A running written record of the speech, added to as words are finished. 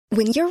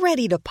When you're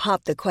ready to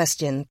pop the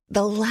question,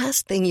 the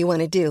last thing you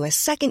want to do is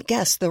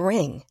second-guess the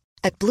ring.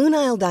 At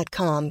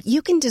BlueNile.com,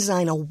 you can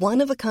design a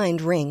one-of-a-kind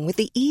ring with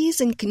the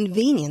ease and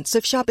convenience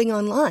of shopping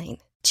online.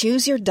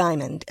 Choose your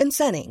diamond and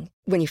setting.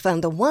 When you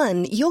find the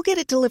one, you'll get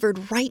it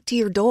delivered right to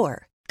your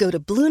door. Go to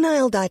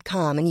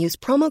BlueNile.com and use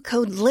promo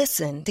code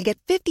LISTEN to get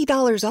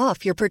 $50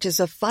 off your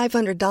purchase of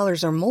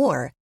 $500 or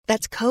more.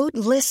 That's code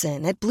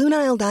LISTEN at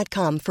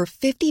BlueNile.com for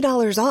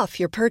 $50 off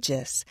your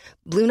purchase.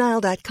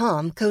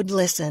 BlueNile.com, code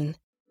LISTEN.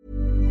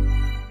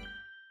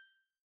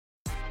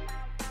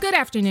 Good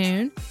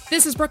afternoon.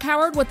 This is Brooke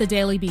Howard with The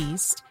Daily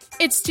Beast.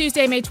 It's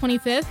Tuesday, May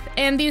 25th,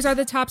 and these are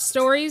the top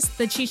stories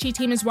the Chi-Chi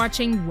team is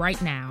watching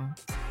right now.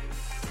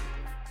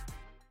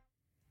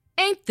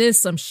 Ain't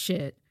this some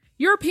shit?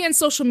 European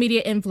social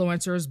media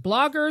influencers,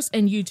 bloggers,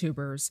 and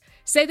YouTubers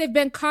say they've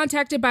been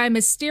contacted by a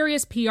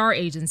mysterious PR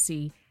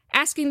agency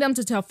asking them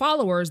to tell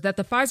followers that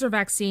the Pfizer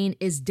vaccine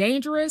is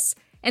dangerous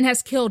and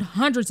has killed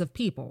hundreds of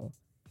people.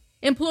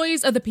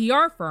 Employees of the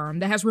PR firm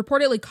that has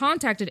reportedly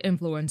contacted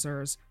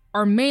influencers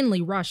are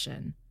mainly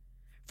Russian.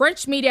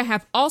 French media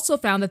have also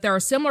found that there are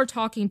similar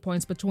talking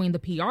points between the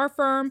PR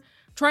firm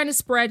trying to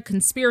spread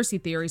conspiracy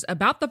theories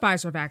about the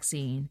Pfizer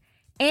vaccine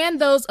and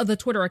those of the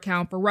Twitter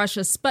account for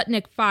Russia's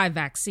Sputnik V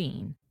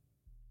vaccine.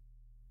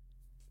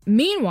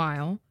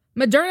 Meanwhile,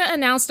 Moderna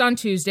announced on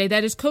Tuesday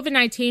that its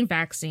COVID-19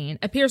 vaccine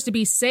appears to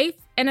be safe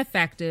and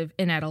effective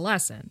in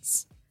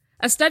adolescents.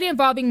 A study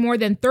involving more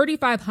than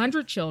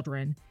 3,500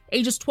 children,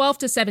 ages 12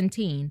 to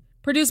 17,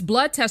 produced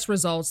blood test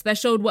results that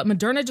showed what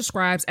Moderna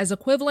describes as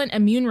equivalent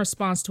immune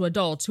response to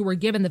adults who were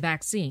given the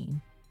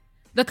vaccine.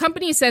 The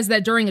company says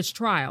that during its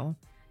trial,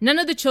 none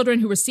of the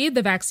children who received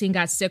the vaccine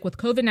got sick with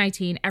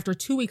COVID-19 after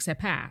 2 weeks had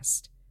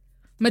passed.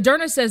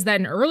 Moderna says that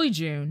in early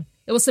June,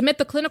 it will submit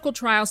the clinical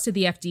trials to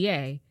the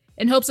FDA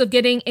in hopes of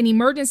getting an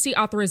emergency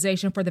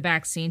authorization for the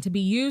vaccine to be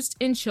used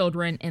in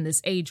children in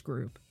this age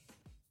group.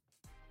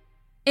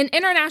 An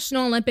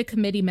International Olympic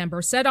Committee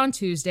member said on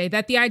Tuesday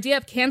that the idea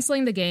of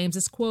canceling the games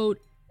is, quote,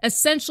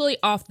 essentially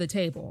off the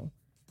table.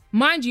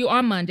 Mind you,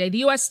 on Monday, the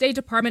U.S. State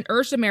Department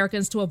urged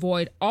Americans to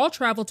avoid all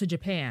travel to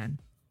Japan,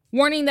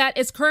 warning that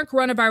its current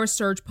coronavirus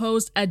surge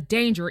posed a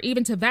danger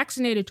even to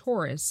vaccinated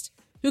tourists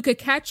who could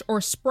catch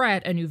or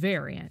spread a new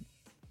variant.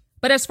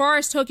 But as far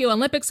as Tokyo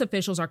Olympics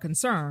officials are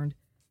concerned,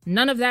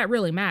 none of that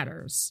really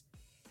matters.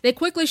 They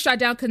quickly shot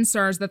down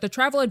concerns that the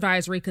travel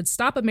advisory could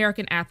stop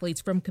American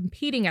athletes from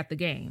competing at the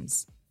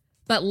Games.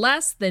 But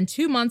less than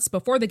 2 months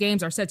before the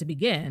Games are set to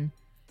begin,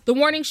 the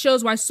warning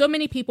shows why so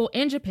many people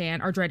in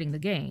Japan are dreading the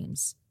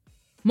Games.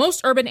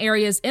 Most urban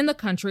areas in the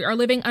country are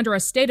living under a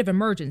state of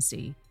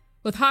emergency,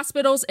 with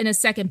hospitals in its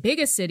second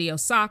biggest city,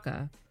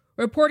 Osaka,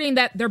 reporting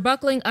that they're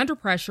buckling under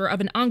pressure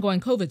of an ongoing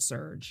COVID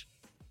surge.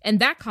 In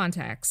that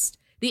context,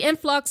 the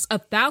influx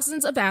of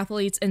thousands of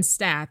athletes and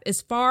staff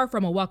is far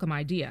from a welcome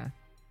idea.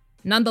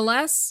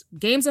 Nonetheless,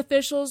 Games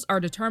officials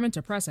are determined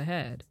to press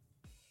ahead.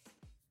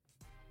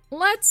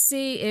 Let's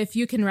see if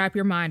you can wrap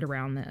your mind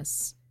around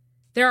this.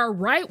 There are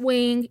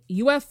right-wing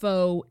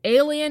UFO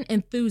alien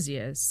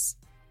enthusiasts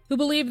who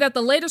believe that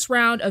the latest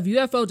round of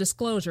UFO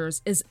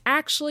disclosures is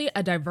actually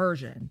a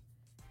diversion.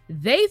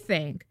 They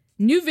think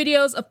new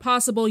videos of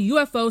possible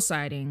UFO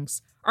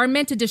sightings are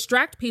meant to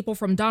distract people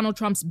from Donald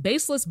Trump's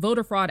baseless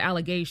voter fraud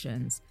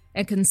allegations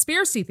and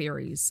conspiracy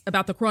theories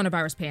about the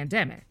coronavirus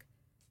pandemic.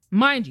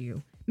 Mind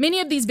you,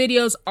 many of these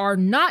videos are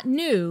not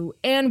new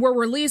and were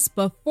released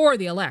before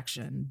the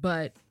election,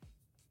 but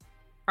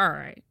all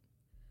right.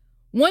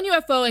 One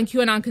UFO and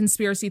QAnon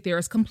conspiracy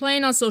theorist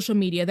complained on social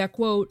media that,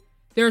 quote,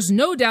 there's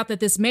no doubt that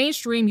this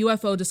mainstream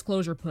UFO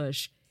disclosure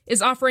push is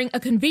offering a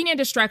convenient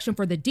distraction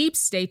for the deep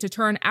state to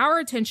turn our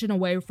attention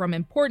away from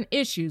important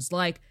issues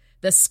like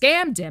the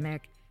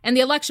scamdemic and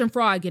the election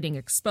fraud getting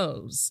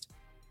exposed.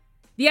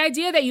 The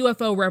idea that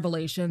UFO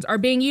revelations are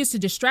being used to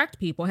distract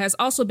people has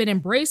also been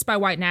embraced by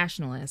white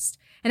nationalists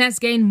and has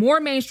gained more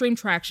mainstream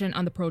traction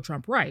on the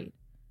pro-Trump right.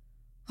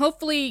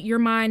 Hopefully, your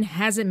mind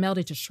hasn't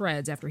melted to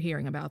shreds after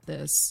hearing about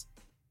this.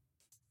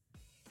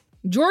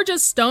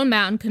 Georgia's Stone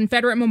Mountain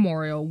Confederate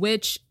Memorial,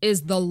 which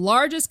is the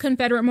largest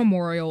Confederate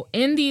memorial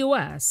in the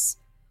U.S.,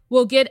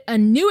 will get a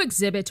new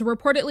exhibit to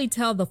reportedly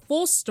tell the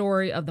full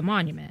story of the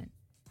monument.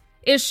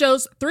 It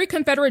shows 3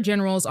 Confederate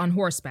generals on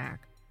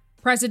horseback,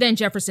 President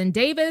Jefferson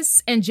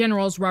Davis and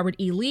Generals Robert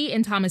E. Lee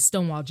and Thomas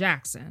Stonewall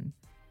Jackson.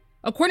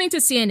 According to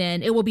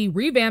CNN, it will be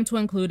revamped to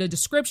include a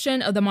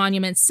description of the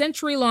monument's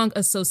century-long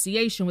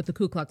association with the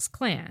Ku Klux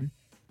Klan.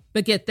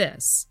 But get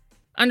this.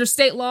 Under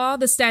state law,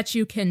 the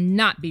statue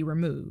cannot be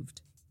removed.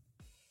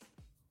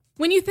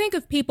 When you think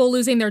of people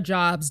losing their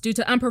jobs due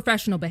to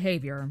unprofessional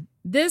behavior,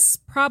 this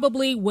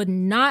probably would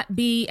not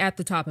be at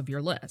the top of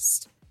your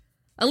list.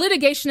 A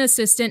litigation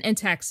assistant in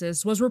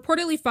Texas was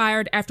reportedly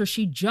fired after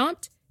she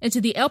jumped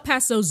into the El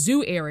Paso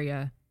Zoo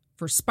area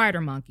for spider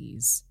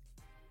monkeys.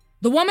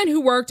 The woman who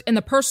worked in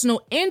the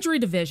personal injury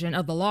division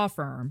of the law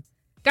firm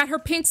got her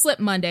pink slip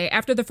Monday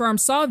after the firm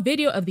saw a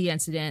video of the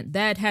incident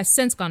that has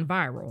since gone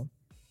viral.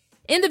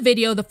 In the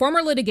video, the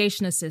former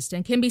litigation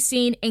assistant can be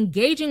seen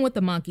engaging with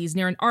the monkeys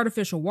near an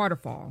artificial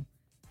waterfall.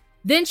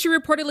 Then she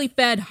reportedly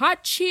fed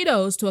hot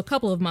Cheetos to a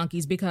couple of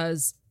monkeys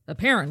because,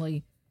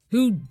 apparently,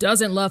 who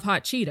doesn't love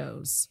hot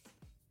Cheetos?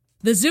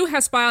 The zoo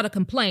has filed a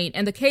complaint,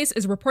 and the case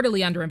is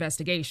reportedly under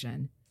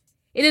investigation.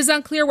 It is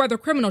unclear whether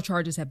criminal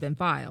charges have been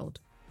filed.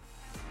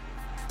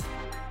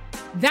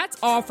 That's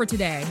all for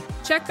today.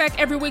 Check back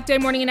every weekday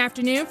morning and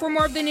afternoon for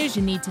more of the news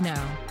you need to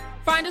know.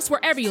 Find us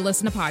wherever you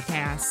listen to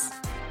podcasts.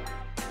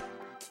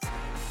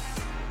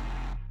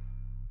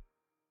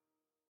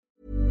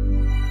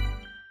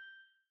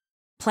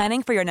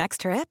 Planning for your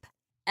next trip?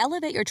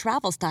 Elevate your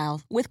travel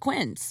style with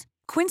Quince.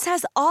 Quince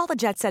has all the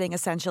jet-setting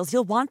essentials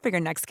you'll want for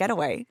your next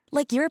getaway,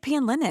 like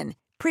European linen,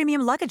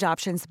 premium luggage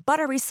options,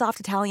 buttery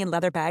soft Italian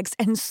leather bags,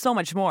 and so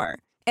much more.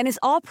 And is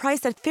all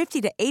priced at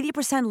 50 to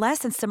 80% less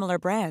than similar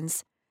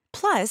brands.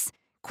 Plus,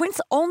 Quince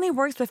only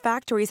works with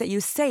factories that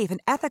use safe and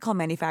ethical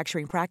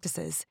manufacturing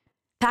practices.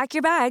 Pack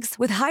your bags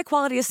with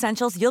high-quality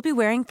essentials you'll be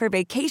wearing for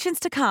vacations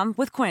to come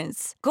with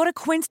Quince. Go to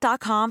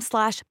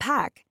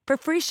quince.com/pack for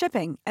free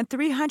shipping and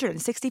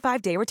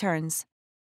 365-day returns.